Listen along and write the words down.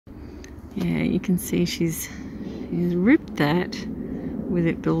Yeah, you can see she's ripped that with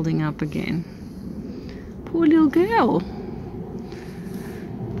it building up again. Poor little girl.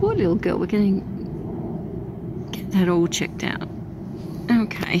 Poor little girl. We're going to get that all checked out.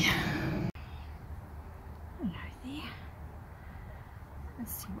 Okay. Hello there.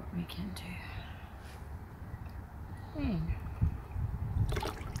 Let's see what we can do.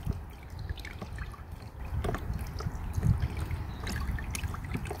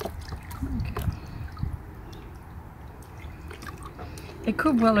 It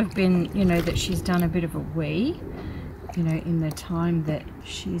could well have been, you know, that she's done a bit of a wee, you know, in the time that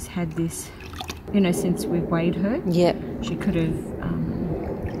she's had this, you know, since we've weighed her. Yep. She could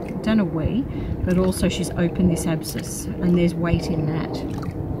have done a wee, but also she's opened this abscess and there's weight in that.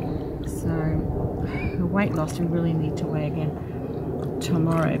 So her weight loss, we really need to weigh again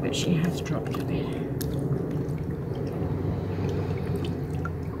tomorrow, but she has dropped a bit.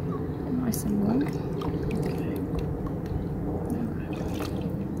 Nice and warm.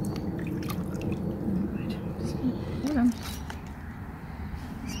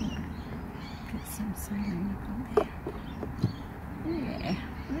 Get some saline up on there. Yeah.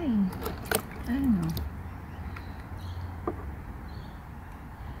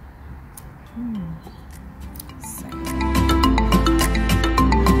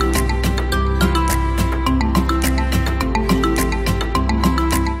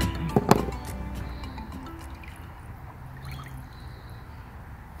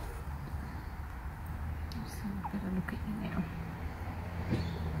 Look at you now.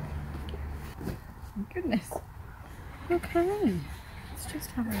 My goodness. Okay, let's just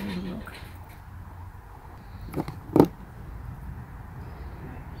have a little look.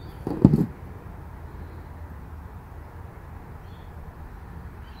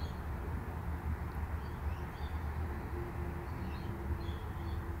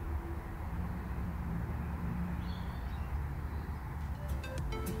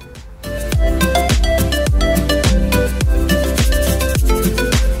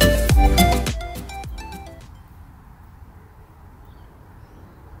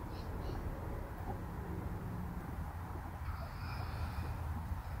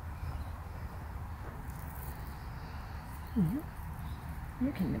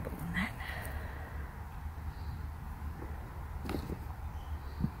 You can nibble on that.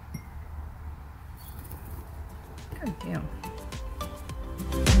 Good deal.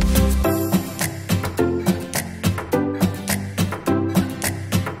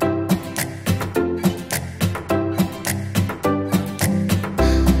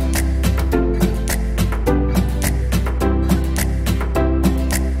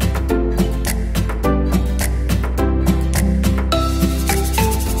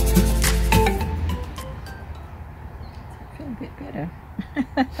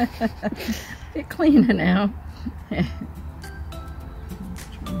 A bit cleaner now. Yeah.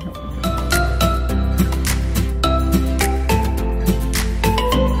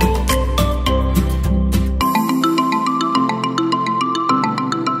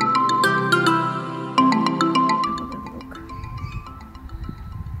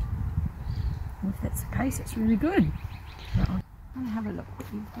 If that's the case, it's really good. I'll have a look what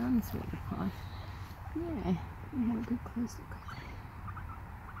you've done, sort of pie. Yeah, we have a good close look.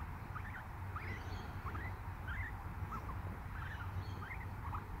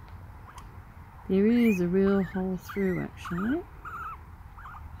 There is a real hole through, actually.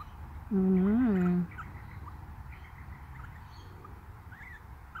 Oh no.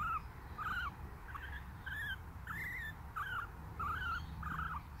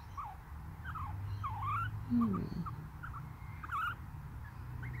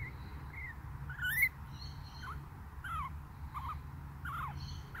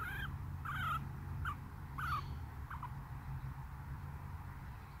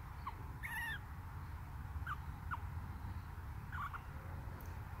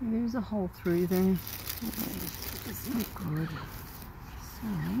 There's a hole through there. It's not good.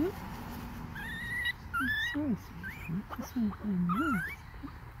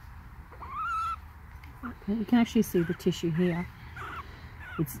 Okay, you can actually see the tissue here.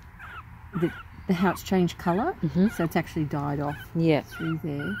 It's how it's changed colour, so it's actually died off through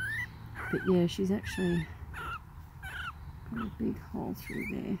there. But yeah, she's actually got a big hole through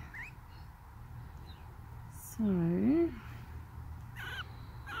there. So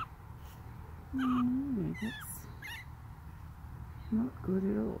that's not good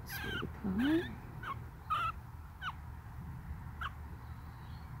at all, sweetie pie.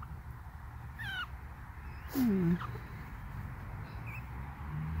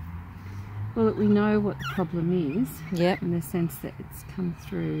 Well, we know what the problem is. Yep. In the sense that it's come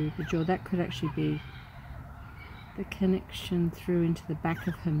through the jaw. That could actually be the connection through into the back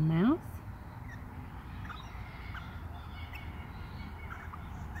of her mouth.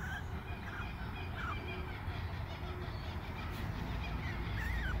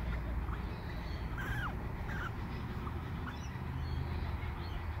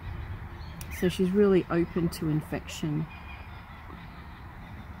 So she's really open to infection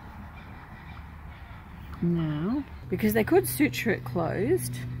now, because they could suture it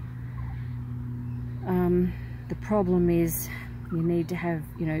closed. The problem is you need to have,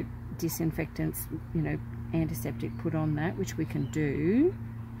 you know, disinfectants, you know, antiseptic put on that, which we can do,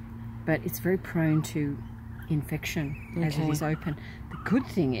 but it's very prone to infection as it is open. The good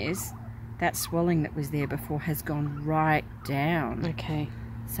thing is that swelling that was there before has gone right down. Okay.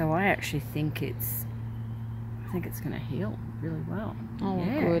 So I actually think it's going to heal really well. Oh,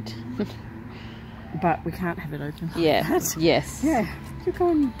 yeah. Good. But we can't have it open. Yeah. That. Yes. Yeah. What are you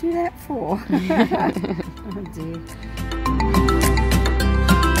going to do that for? Oh dear.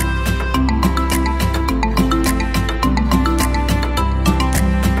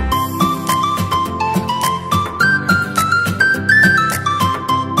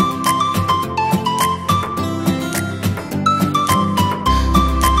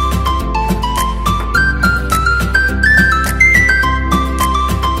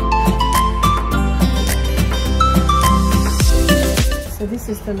 This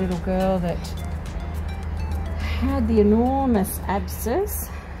is the little girl that had the enormous abscess.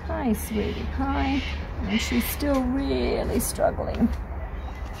 Hi, sweetie, hi. And she's still really struggling.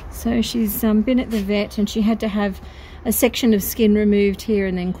 So she's been at the vet, and she had to have a section of skin removed here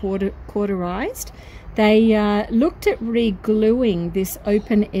and then cauterized. They looked at re-gluing this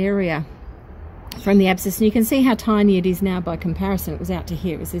open area from the abscess, and you can see how tiny it is now by comparison. It was out to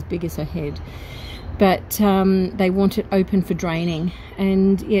here, it was as big as her head. But they want it open for draining,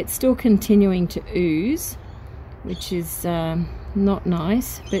 and yeah, it's still continuing to ooze, which is not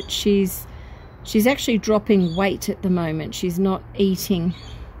nice. But she's actually dropping weight at the moment. She's not eating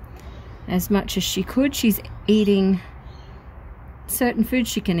as much as she could. She's eating certain foods.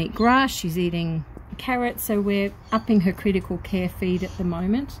 She can eat grass, she's eating carrots, so we're upping her critical care feed at the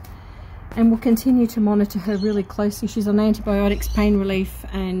moment, and we'll continue to monitor her really closely. She's on antibiotics, pain relief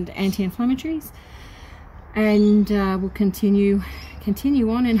and anti-inflammatories. And we'll continue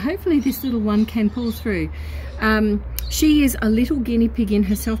on, and hopefully this little one can pull through. She is a little guinea pig in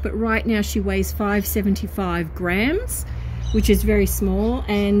herself, but right now she weighs 575 grams, which is very small.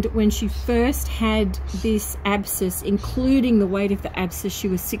 And when she first had this abscess, including the weight of the abscess, she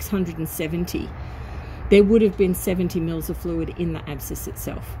was 670. There would have been 70 mils of fluid in the abscess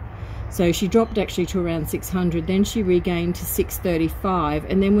itself. So she dropped actually to around 600, then she regained to 635,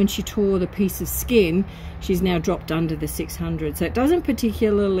 and then when she tore the piece of skin, she's now dropped under the 600. So it doesn't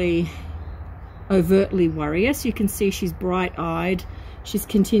particularly overtly worry us. You can see she's bright-eyed, she's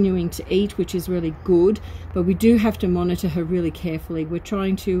continuing to eat, which is really good, but we do have to monitor her really carefully. We're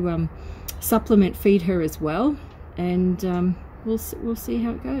trying to supplement feed her as well, and we'll see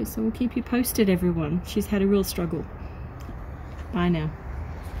how it goes. So we'll keep you posted, everyone. She's had a real struggle. Bye now.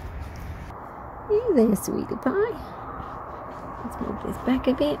 You there, sweetie pie. Let's move this back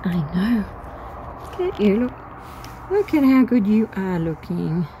a bit. I know. Look at you, look. Look at how good you are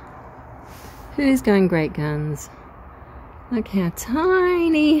looking. Who's going great guns? Look how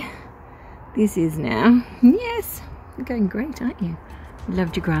tiny this is now. Yes, you're going great, aren't you? You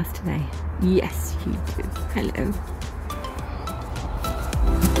loved your grass today. Yes, you do. Hello.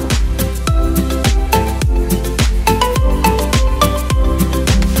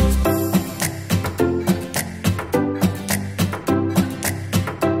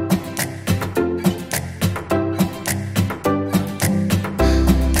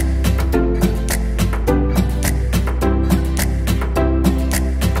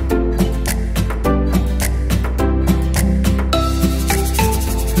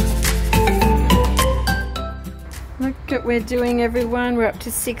 What we're doing, everyone. We're up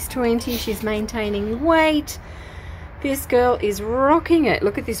to 620. She's maintaining weight. This girl is rocking it.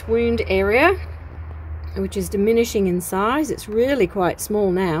 Look at this wound area, which is diminishing in size. It's really quite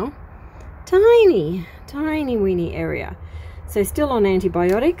small now. Tiny weeny area. So still on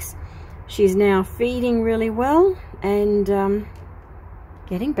antibiotics. She's now feeding really well and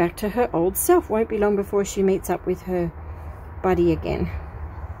getting back to her old self. Won't be long before she meets up with her buddy again.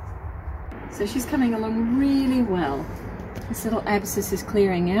 So she's coming along really well. This little abscess is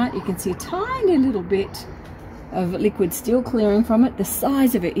clearing out. You can see a tiny little bit of liquid still clearing from it. The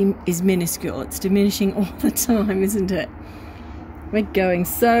size of it is minuscule. It's diminishing all the time, isn't it? We're going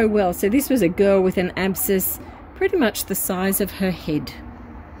so well. So this was a girl with an abscess pretty much the size of her head.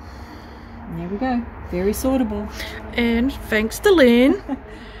 There we go. Very sortable. And thanks to Lynn.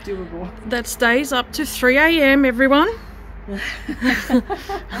 Doable. That stays up to 3 AM, everyone. Yeah.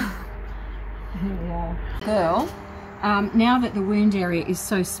 Girl, now that the wound area is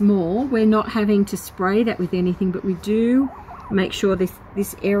so small, we're not having to spray that with anything, but we do make sure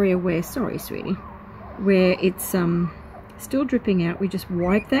this area where, sorry sweetie, where it's still dripping out, we just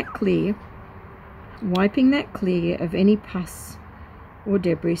wipe that clear, wiping that clear of any pus or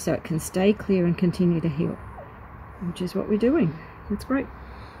debris so it can stay clear and continue to heal, which is what we're doing. That's great.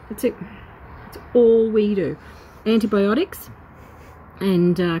 That's it. That's all we do. Antibiotics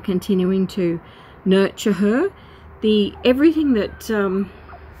and continuing to nurture her. Everything that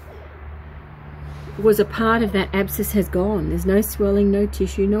was a part of that abscess has gone. There's no swelling, no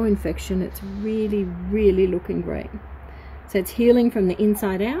tissue, no infection. It's really, really looking great. So it's healing from the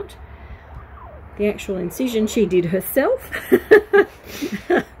inside out. The actual incision she did herself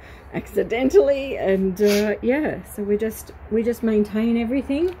accidentally, and yeah, so we just maintain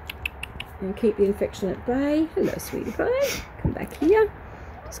everything and keep the infection at bay. Hello sweetie pie, come back here.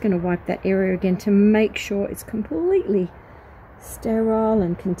 Just going to wipe that area again to make sure it's completely sterile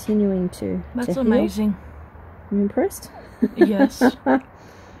and continuing to That's heal. amazing. You impressed? Yes.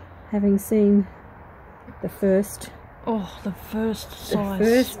 Having seen the first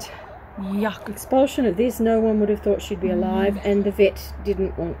size. Yuck. Expulsion of this, no one would have thought she'd be alive, and the vet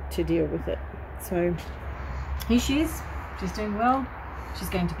didn't want to deal with it. So here she is. She's doing well. She's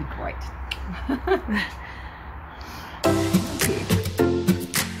going to be great.